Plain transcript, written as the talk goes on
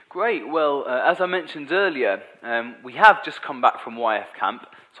Great. Well, as I mentioned earlier, we have just come back from YF camp,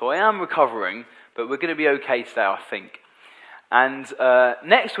 so I am recovering, but we're going to be okay today, I think. And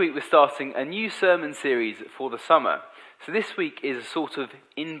next week we're starting a new sermon series for the summer. So this week is a sort of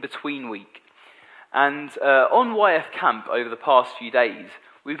in-between week. And on YF camp over the past few days,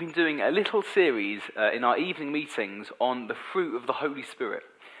 we've been doing a little series in our evening meetings on the fruit of the Holy Spirit.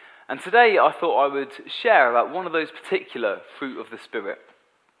 And today I thought I would share about one of those particular fruit of the Spirit.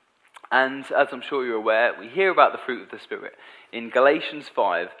 And as I'm sure you're aware, we hear about the fruit of the Spirit in Galatians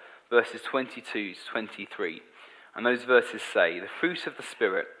 5, verses 22 to 23. And those verses say, the fruit of the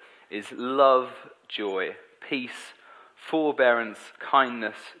Spirit is love, joy, peace, forbearance,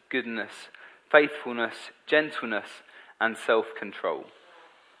 kindness, goodness, faithfulness, gentleness, and self-control.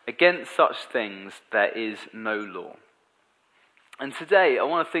 Against such things there is no law. And today I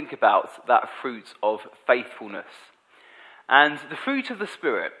want to think about that fruit of faithfulness. And the fruit of the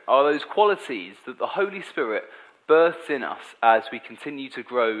Spirit are those qualities that the Holy Spirit births in us as we continue to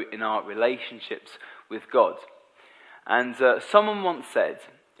grow in our relationships with God. And someone once said,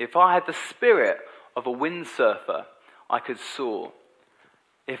 if I had the spirit of a windsurfer, I could soar.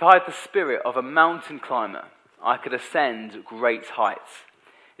 If I had the spirit of a mountain climber, I could ascend great heights.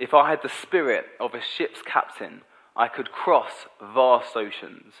 If I had the spirit of a ship's captain, I could cross vast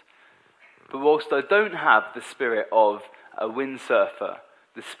oceans. But whilst I don't have the spirit of a windsurfer,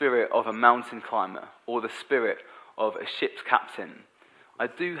 the spirit of a mountain climber, or the spirit of a ship's captain, I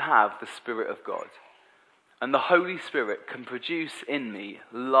do have the Spirit of God. And the Holy Spirit can produce in me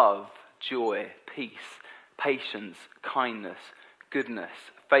love, joy, peace, patience, kindness,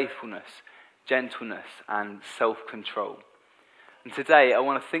 goodness, faithfulness, gentleness, and self-control. And today I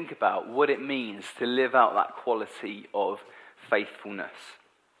want to think about what it means to live out that quality of faithfulness.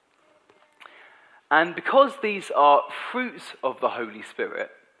 And because these are fruits of the Holy Spirit,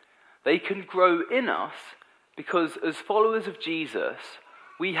 they can grow in us because as followers of Jesus,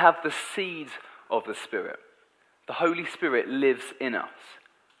 we have the seed of the Spirit. The Holy Spirit lives in us.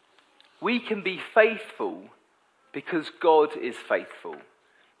 We can be faithful because God is faithful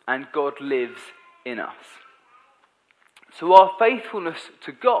and God lives in us. So our faithfulness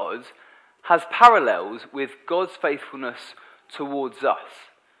to God has parallels with God's faithfulness towards us.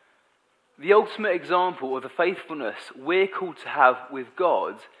 The ultimate example of the faithfulness we're called to have with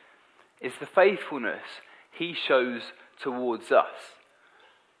God is the faithfulness He shows towards us.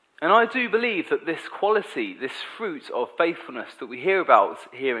 And I do believe that this quality, this fruit of faithfulness that we hear about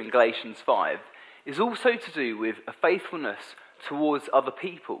here in Galatians 5 is also to do with a faithfulness towards other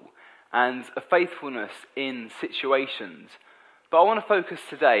people and a faithfulness in situations. But I want to focus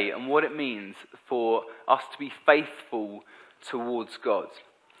today on what it means for us to be faithful towards God.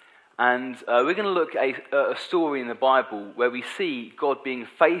 And we're going to look at a story in the Bible where we see God being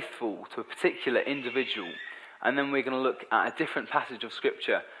faithful to a particular individual. And then we're going to look at a different passage of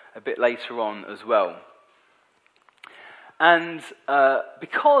Scripture a bit later on as well. And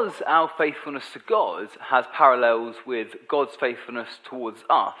because our faithfulness to God has parallels with God's faithfulness towards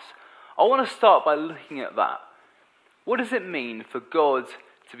us, I want to start by looking at that. What does it mean for God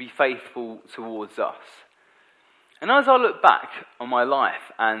to be faithful towards us? And as I look back on my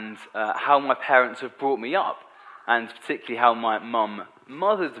life and how my parents have brought me up, and particularly how my mum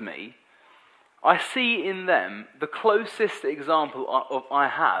mothered me, I see in them the closest example I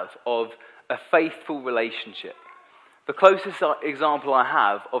have of a faithful relationship. The closest example I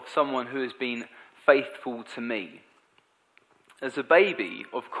have of someone who has been faithful to me. As a baby,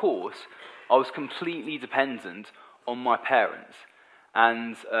 of course, I was completely dependent on my parents.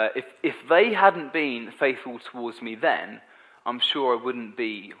 And if they hadn't been faithful towards me then, I'm sure I wouldn't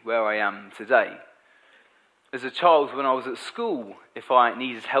be where I am today. As a child, when I was at school, if I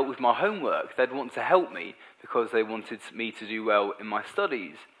needed help with my homework, they'd want to help me because they wanted me to do well in my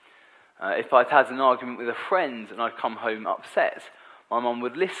studies. If I'd had an argument with a friend and I'd come home upset, my mum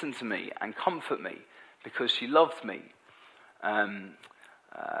would listen to me and comfort me because she loved me.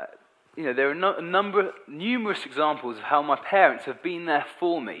 There are numerous examples of how my parents have been there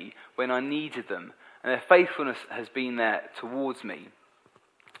for me when I needed them, and their faithfulness has been there towards me.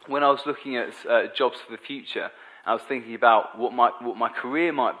 When I was looking at jobs for the future, I was thinking about what my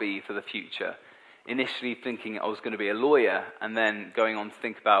career might be for the future. Initially thinking I was going to be a lawyer, and then going on to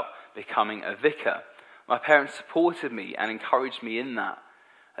think about becoming a vicar. My parents supported me and encouraged me in that.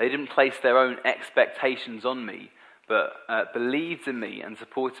 They didn't place their own expectations on me, but believed in me and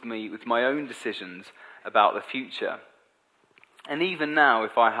supported me with my own decisions about the future. And even now,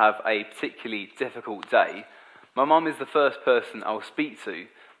 if I have a particularly difficult day, my mum is the first person I'll speak to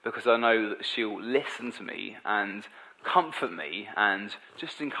because I know that she'll listen to me and comfort me and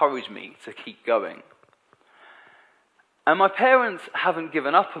just encourage me to keep going. And my parents haven't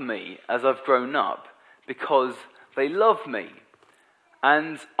given up on me as I've grown up because they love me.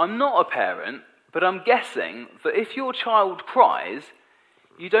 And I'm not a parent, but I'm guessing that if your child cries,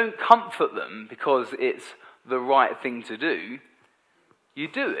 you don't comfort them because it's the right thing to do. You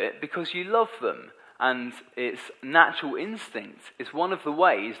do it because you love them, and it's natural instinct. It's one of the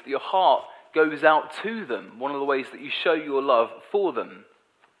ways that your heart goes out to them, one of the ways that you show your love for them.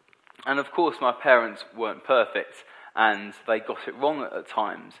 And of course, my parents weren't perfect, and they got it wrong at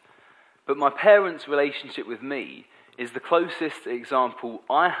times. But my parents' relationship with me is the closest example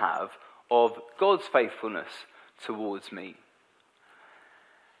I have of God's faithfulness towards me.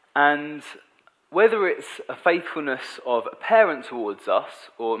 And whether it's a faithfulness of a parent towards us,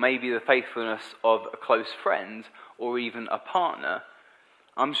 or maybe the faithfulness of a close friend, or even a partner,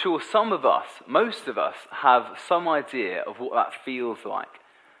 I'm sure some of us, most of us, have some idea of what that feels like.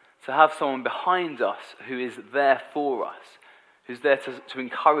 To have someone behind us who is there for us, who's there to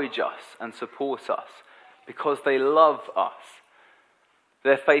encourage us and support us, because they love us.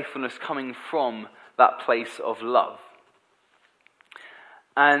 Their faithfulness coming from that place of love.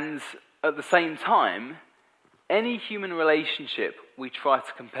 And at the same time, any human relationship we try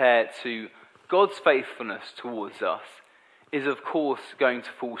to compare to God's faithfulness towards us is of course going to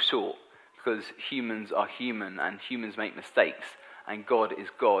fall short, because humans are human and humans make mistakes, and God is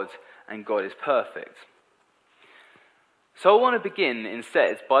God and God is perfect. So I want to begin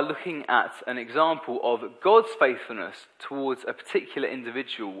instead by looking at an example of God's faithfulness towards a particular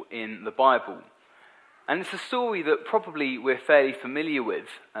individual in the Bible. And it's a story that probably we're fairly familiar with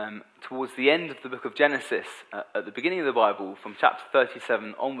towards the end of the book of Genesis, at the beginning of the Bible, from chapter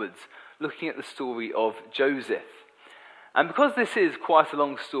 37 onwards, looking at the story of Joseph. And because this is quite a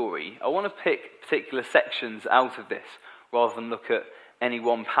long story, I want to pick particular sections out of this, rather than look at any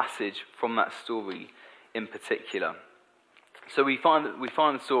one passage from that story in particular. So we find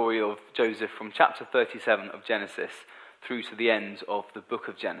the story of Joseph from chapter 37 of Genesis through to the end of the book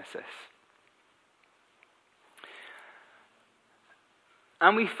of Genesis.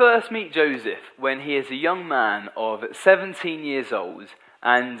 And we first meet Joseph when he is a young man of 17 years old,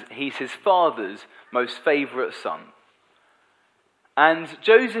 and he's his father's most favourite son. And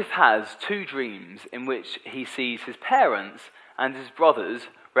Joseph has two dreams in which he sees his parents and his brothers,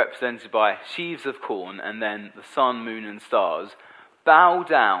 represented by sheaves of corn and then the sun, moon and stars, bow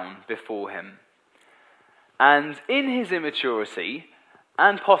down before him. And in his immaturity,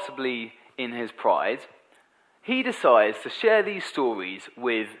 and possibly in his pride, he decides to share these stories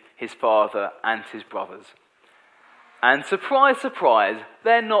with his father and his brothers. And surprise, surprise,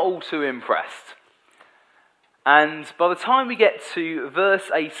 they're not all too impressed. And by the time we get to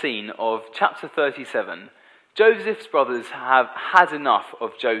verse 18 of chapter 37, Joseph's brothers have had enough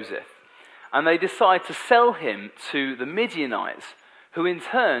of Joseph, and they decide to sell him to the Midianites, who in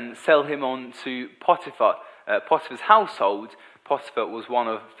turn sell him on to Potiphar's household. Potiphar was one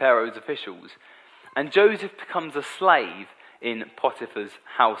of Pharaoh's officials, and Joseph becomes a slave in Potiphar's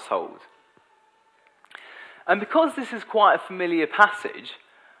household. And because this is quite a familiar passage,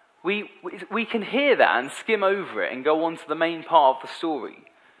 we can hear that and skim over it and go on to the main part of the story.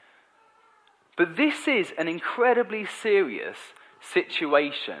 But this is an incredibly serious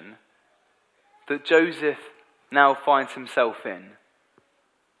situation that Joseph now finds himself in.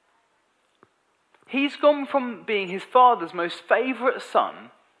 He's gone from being his father's most favourite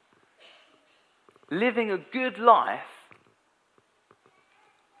son, living a good life,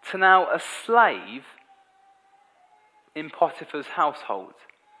 to now a slave in Potiphar's household.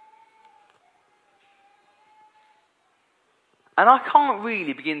 And I can't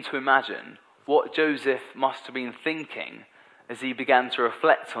really begin to imagine what Joseph must have been thinking as he began to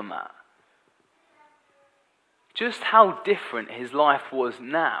reflect on that. Just how different his life was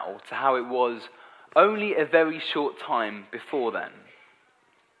now to how it was only a very short time before then.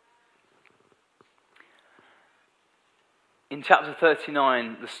 In chapter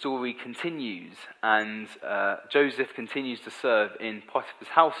 39, the story continues, and Joseph continues to serve in Potiphar's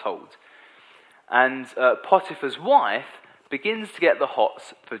household. And Potiphar's wife begins to get the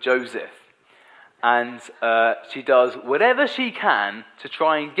hots for Joseph. And she does whatever she can to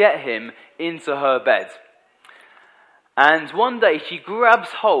try and get him into her bed. And one day she grabs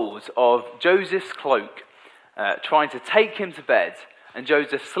hold of Joseph's cloak, trying to take him to bed. And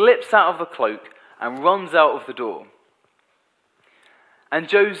Joseph slips out of the cloak and runs out of the door. And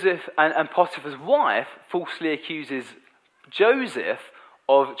Joseph and Potiphar's wife falsely accuses Joseph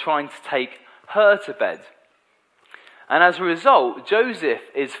of trying to take her to bed. And as a result, Joseph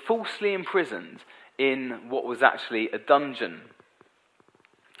is falsely imprisoned in what was actually a dungeon.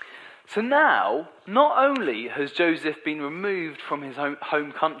 So now, not only has Joseph been removed from his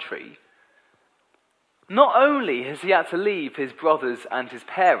home country, not only has he had to leave his brothers and his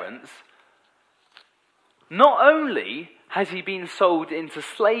parents, not only has he been sold into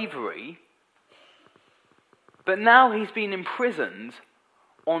slavery, but now he's been imprisoned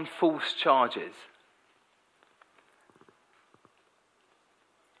on false charges.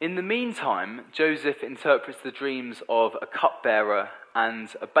 In the meantime, Joseph interprets the dreams of a cupbearer and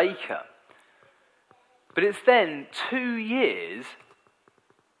a baker. But it's then 2 years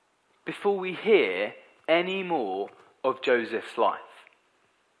before we hear any more of Joseph's life.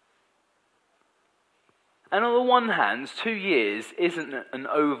 And on the one hand, 2 years isn't an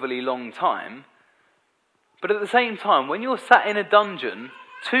overly long time, but at the same time, when you're sat in a dungeon,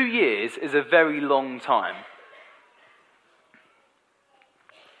 2 years is a very long time.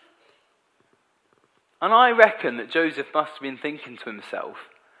 And I reckon that Joseph must have been thinking to himself,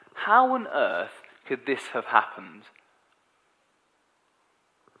 how on earth could this have happened?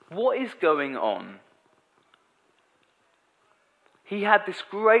 What is going on? He had this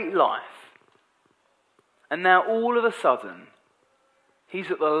great life, and now all of a sudden,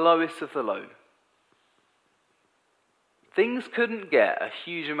 he's at the lowest of the low. Things couldn't get a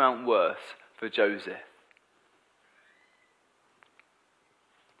huge amount worse for Joseph.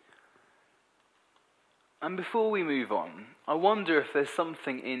 And before we move on, I wonder if there's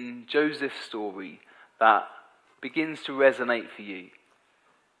something in Joseph's story that begins to resonate for you.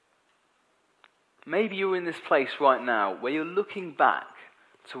 Maybe you're in this place right now where you're looking back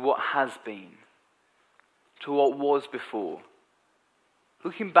to what has been, to what was before.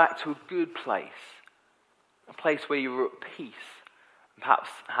 Looking back to a good place, a place where you were at peace, and perhaps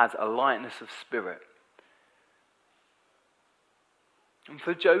had a lightness of spirit. And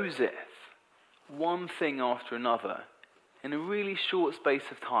for Joseph, one thing after another, in a really short space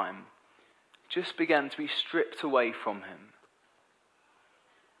of time, just began to be stripped away from him.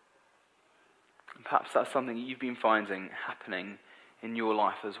 And perhaps that's something you've been finding happening in your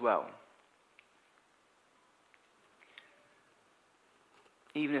life as well.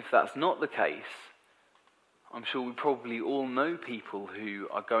 Even if that's not the case, I'm sure we probably all know people who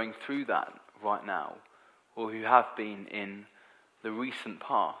are going through that right now, or who have been in the recent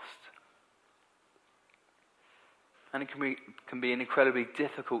past. And it can be an incredibly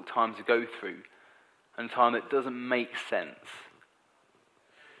difficult time to go through, and a time that doesn't make sense,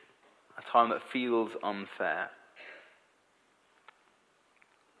 a time that feels unfair.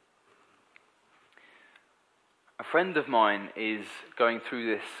 A friend of mine is going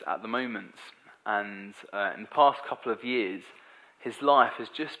through this at the moment, and in the past couple of years, his life has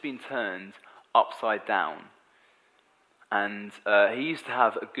just been turned upside down. And he used to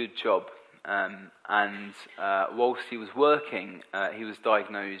have a good job. And whilst he was working, he was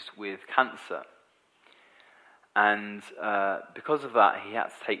diagnosed with cancer. And because of that, he had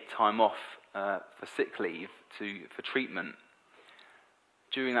to take time off for sick leave for treatment.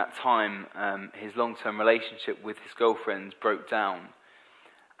 During that time, his long-term relationship with his girlfriend broke down.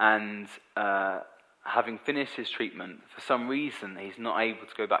 And having finished his treatment, for some reason, he's not able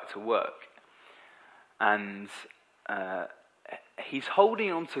to go back to work. And he's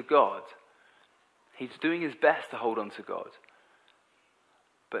holding on to God. He's doing his best to hold on to God.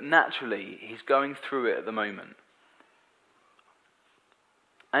 But naturally, he's going through it at the moment.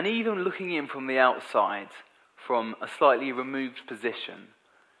 And even looking in from the outside, from a slightly removed position,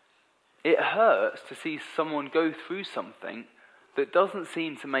 it hurts to see someone go through something that doesn't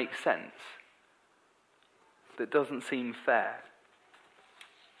seem to make sense, that doesn't seem fair.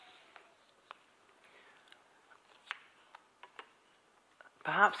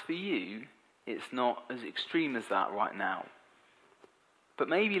 Perhaps for you, it's not as extreme as that right now. But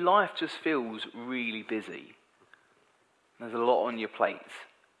maybe life just feels really busy. There's a lot on your plate.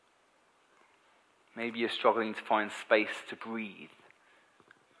 Maybe you're struggling to find space to breathe.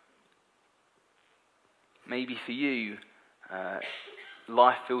 Maybe for you,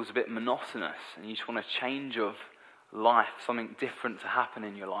 life feels a bit monotonous and you just want a change of life, something different to happen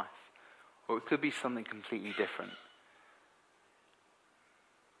in your life. Or it could be something completely different.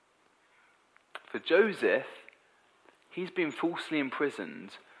 For Joseph, he's been falsely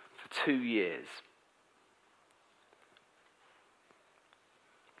imprisoned for 2 years.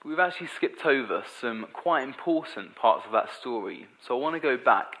 We've actually skipped over some quite important parts of that story, so I want to go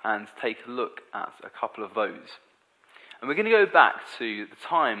back and take a look at a couple of those. And we're going to go back to the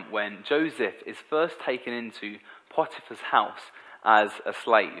time when Joseph is first taken into Potiphar's house as a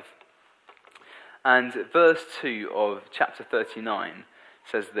slave. And verse 2 of chapter 39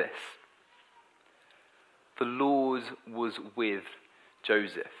 says this: the Lord was with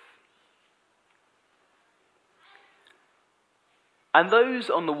Joseph. And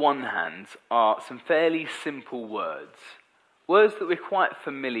those, on the one hand, are some fairly simple words that we're quite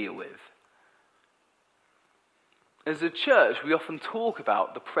familiar with. As a church, we often talk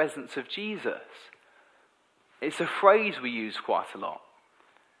about the presence of Jesus. It's a phrase we use quite a lot.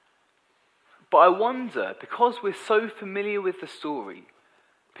 But I wonder, because we're so familiar with the story,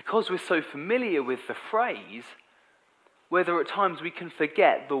 because we're so familiar with the phrase, whether at times we can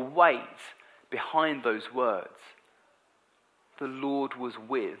forget the weight behind those words. The Lord was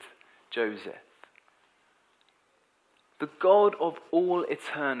with Joseph. The God of all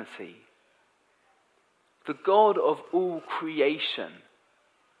eternity, the God of all creation,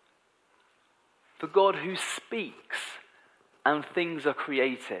 the God who speaks and things are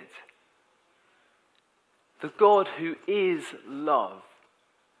created, the God who is love,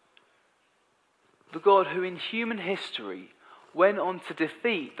 the God who in human history went on to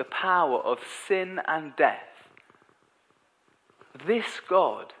defeat the power of sin and death. This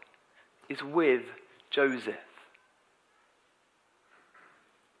God is with Joseph.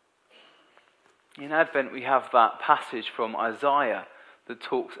 In Advent we have that passage from Isaiah that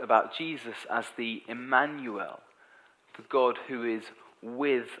talks about Jesus as the Emmanuel, the God who is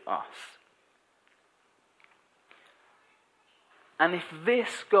with us. And if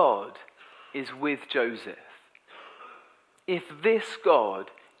this God is with Joseph, if this God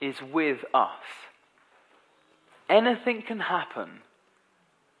is with us, anything can happen.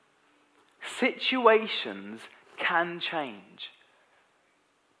 Situations can change.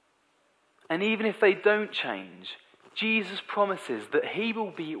 And even if they don't change, Jesus promises that he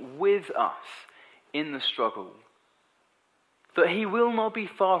will be with us in the struggle. That he will not be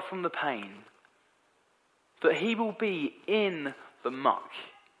far from the pain. That he will be in the muck.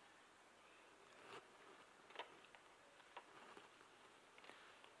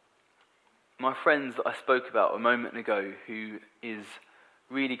 My friend that I spoke about a moment ago, who is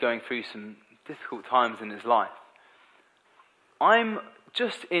really going through some difficult times in his life, I'm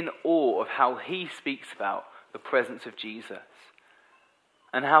just in awe of how he speaks about the presence of Jesus.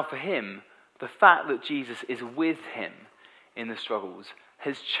 And how for him, the fact that Jesus is with him in the struggles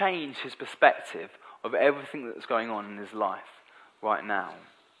has changed his perspective of everything that's going on in his life right now.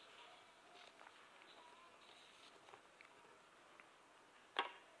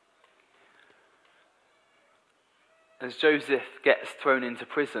 As Joseph gets thrown into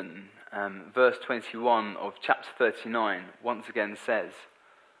prison, verse 21 of chapter 39 once again says,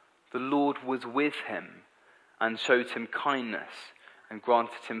 "The Lord was with him and showed him kindness and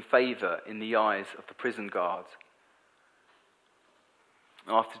granted him favour in the eyes of the prison guard."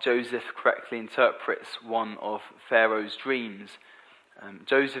 After Joseph correctly interprets one of Pharaoh's dreams,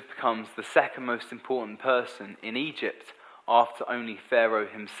 Joseph becomes the second most important person in Egypt after only Pharaoh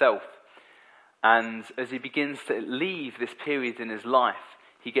himself. And as he begins to leave this period in his life,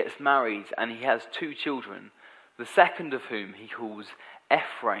 he gets married and he has 2 children, the second of whom he calls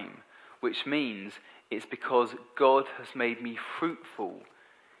Ephraim, which means it's because God has made me fruitful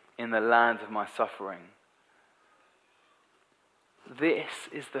in the land of my suffering. This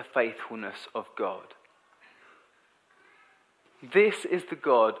is the faithfulness of God. This is the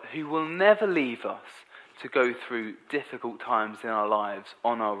God who will never leave us to go through difficult times in our lives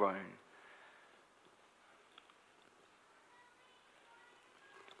on our own.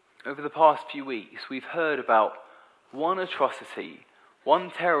 Over the past few weeks, we've heard about one atrocity, one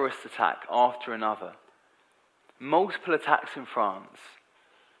terrorist attack after another. Multiple attacks in France,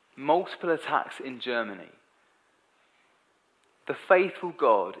 multiple attacks in Germany. The faithful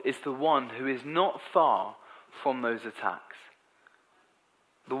God is the one who is not far from those attacks.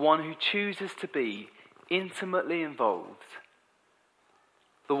 The one who chooses to be intimately involved.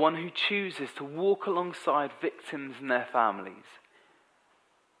 The one who chooses to walk alongside victims and their families.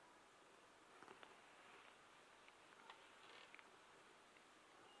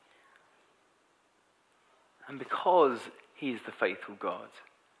 And because he is the faithful God,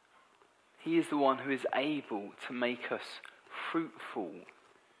 he is the one who is able to make us fruitful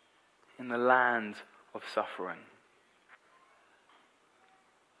in the land of suffering.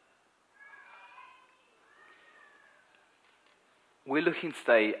 We're looking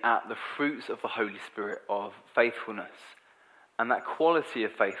today at the fruits of the Holy Spirit of faithfulness, and that quality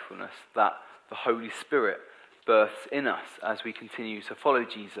of faithfulness that the Holy Spirit births in us as we continue to follow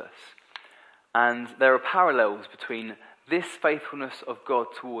Jesus. And there are parallels between this faithfulness of God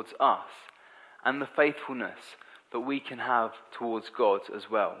towards us and the faithfulness that we can have towards God as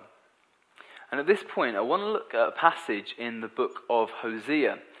well. And at this point, I want to look at a passage in the book of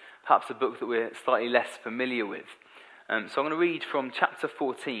Hosea, perhaps a book that we're slightly less familiar with. So I'm going to read from chapter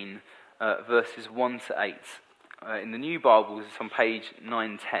 14, verses 1 to 8. In the new Bibles, it's on page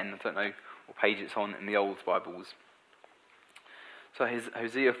 910. I don't know what page it's on in the old Bibles. So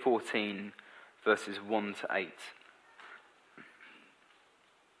Hosea 14, verses 1 to 8.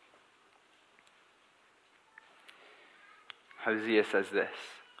 Hosea says this: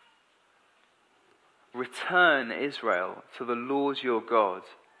 "Return, Israel, to the Lord your God.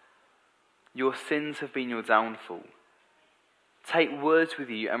 Your sins have been your downfall. Take words with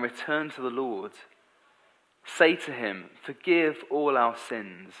you and return to the Lord. Say to him, forgive all our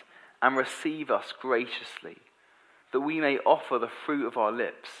sins and receive us graciously, that we may offer the fruit of our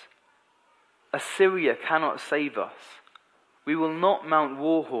lips. Assyria cannot save us. We will not mount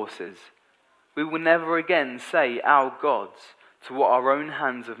war horses. We will never again say, our gods, to what our own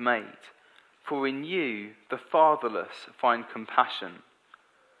hands have made. For in you, the fatherless, find compassion.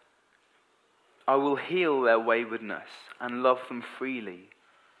 I will heal their waywardness and love them freely,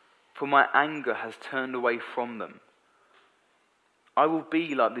 for my anger has turned away from them. I will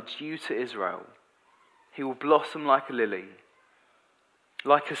be like the dew to Israel. He will blossom like a lily.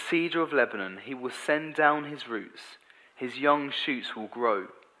 Like a cedar of Lebanon, he will send down his roots. His young shoots will grow.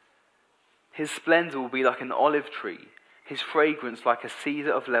 His splendor will be like an olive tree, his fragrance like a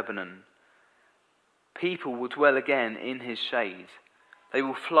cedar of Lebanon. People will dwell again in his shade. They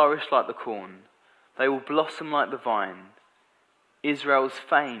will flourish like the corn. They will blossom like the vine. Israel's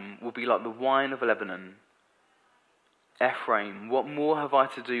fame will be like the wine of Lebanon. Ephraim, what more have I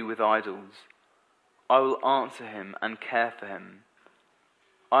to do with idols? I will answer him and care for him.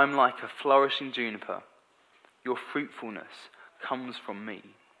 I am like a flourishing juniper. Your fruitfulness comes from me."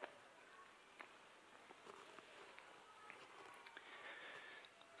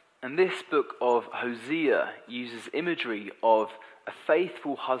 And this book of Hosea uses imagery of a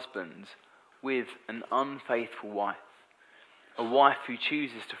faithful husband with an unfaithful wife. A wife who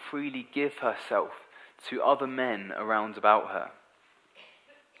chooses to freely give herself to other men around about her.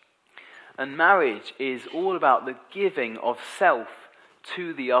 And marriage is all about the giving of self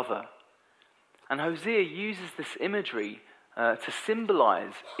to the other. And Hosea uses this imagery to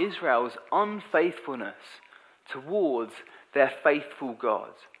symbolize Israel's unfaithfulness towards their faithful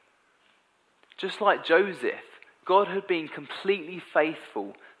God. Just like Joseph, God had been completely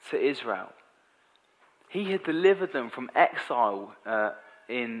faithful to Israel. He had delivered them from exile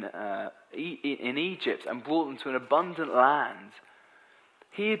in Egypt and brought them to an abundant land.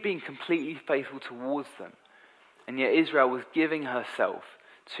 He had been completely faithful towards them. And yet Israel was giving herself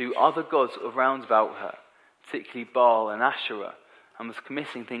to other gods around about her, particularly Baal and Asherah, and was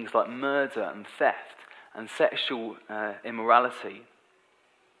committing things like murder and theft and sexual immorality.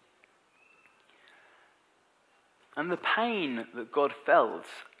 And the pain that God felt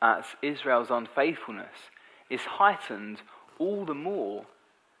at Israel's unfaithfulness is heightened all the more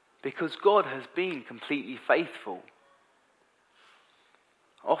because God has been completely faithful.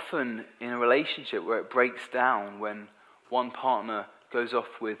 Often in a relationship where it breaks down when one partner goes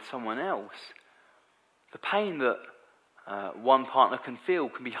off with someone else, the pain that one partner can feel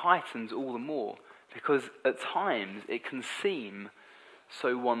can be heightened all the more because at times it can seem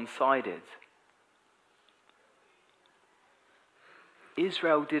so one-sided.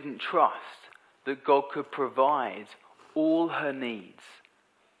 Israel didn't trust that God could provide all her needs,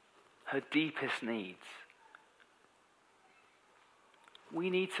 her deepest needs. We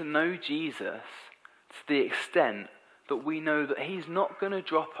need to know Jesus to the extent that we know that he's not going to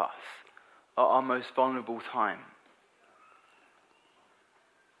drop us at our most vulnerable time.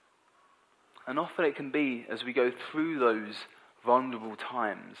 And often it can be, as we go through those vulnerable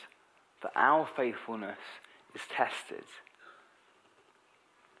times, that our faithfulness is tested.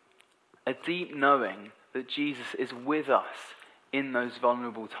 A deep knowing that Jesus is with us in those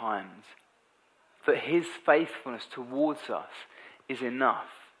vulnerable times, that his faithfulness towards us is enough.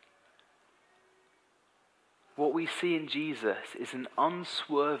 What we see in Jesus is an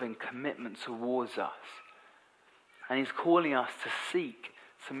unswerving commitment towards us, and he's calling us to seek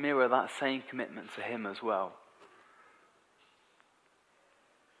to mirror that same commitment to him as well.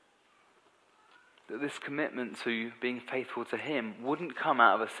 That this commitment to being faithful to him wouldn't come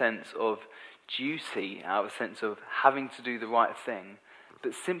out of a sense of duty, out of a sense of having to do the right thing,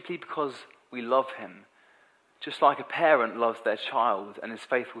 but simply because we love him. Just like a parent loves their child and is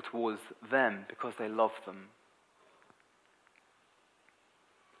faithful towards them because they love them.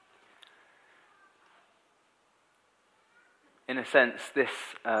 In a sense, this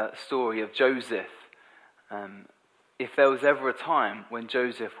story of Joseph, if there was ever a time when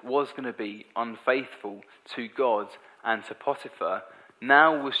Joseph was going to be unfaithful to God and to Potiphar,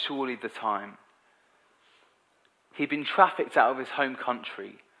 Now was surely the time. He'd been trafficked out of his home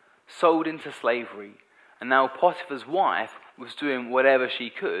country, sold into slavery, and now Potiphar's wife was doing whatever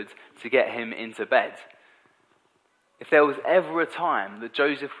she could to get him into bed. If there was ever a time that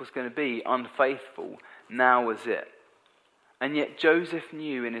Joseph was going to be unfaithful, now was it. And yet Joseph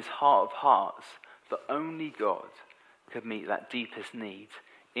knew in his heart of hearts that only God could meet that deepest need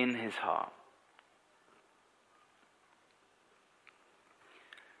in his heart.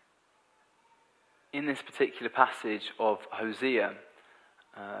 In this particular passage of Hosea,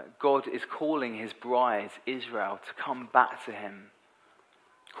 God is calling his bride, Israel, to come back to him,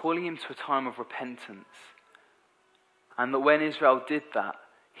 calling him to a time of repentance. And that when Israel did that,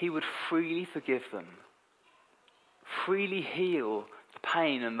 he would freely forgive them, freely heal the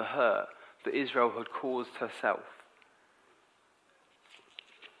pain and the hurt that Israel had caused herself.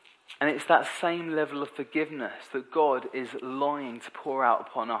 And it's that same level of forgiveness that God is longing to pour out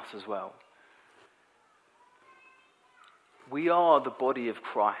upon us as well. We are the body of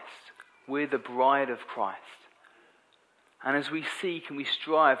Christ. We're the bride of Christ. And as we seek and we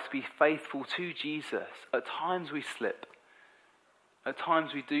strive to be faithful to Jesus, at times we slip. At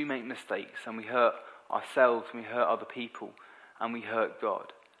times we do make mistakes and we hurt ourselves and we hurt other people and we hurt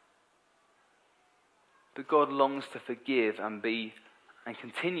God. But God longs to forgive and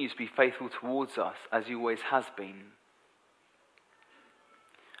continues to be faithful towards us as he always has been.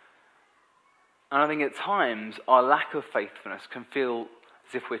 And I think at times our lack of faithfulness can feel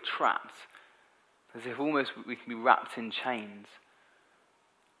as if we're trapped, as if almost we can be wrapped in chains.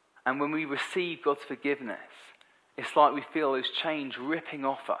 And when we receive God's forgiveness, it's like we feel those chains ripping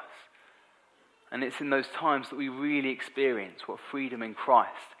off us. And it's in those times that we really experience what freedom in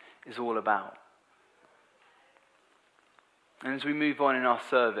Christ is all about. And as we move on in our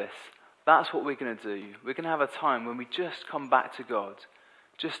service, that's what we're going to do. We're going to have a time when we just come back to God,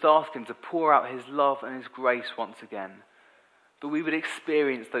 just ask him to pour out his love and his grace once again. That we would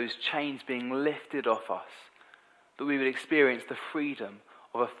experience those chains being lifted off us. That we would experience the freedom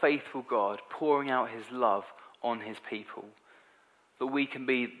of a faithful God pouring out his love on his people. That we can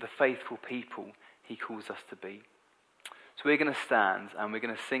be the faithful people he calls us to be. So we're going to stand and we're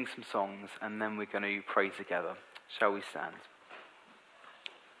going to sing some songs and then we're going to pray together. Shall we stand?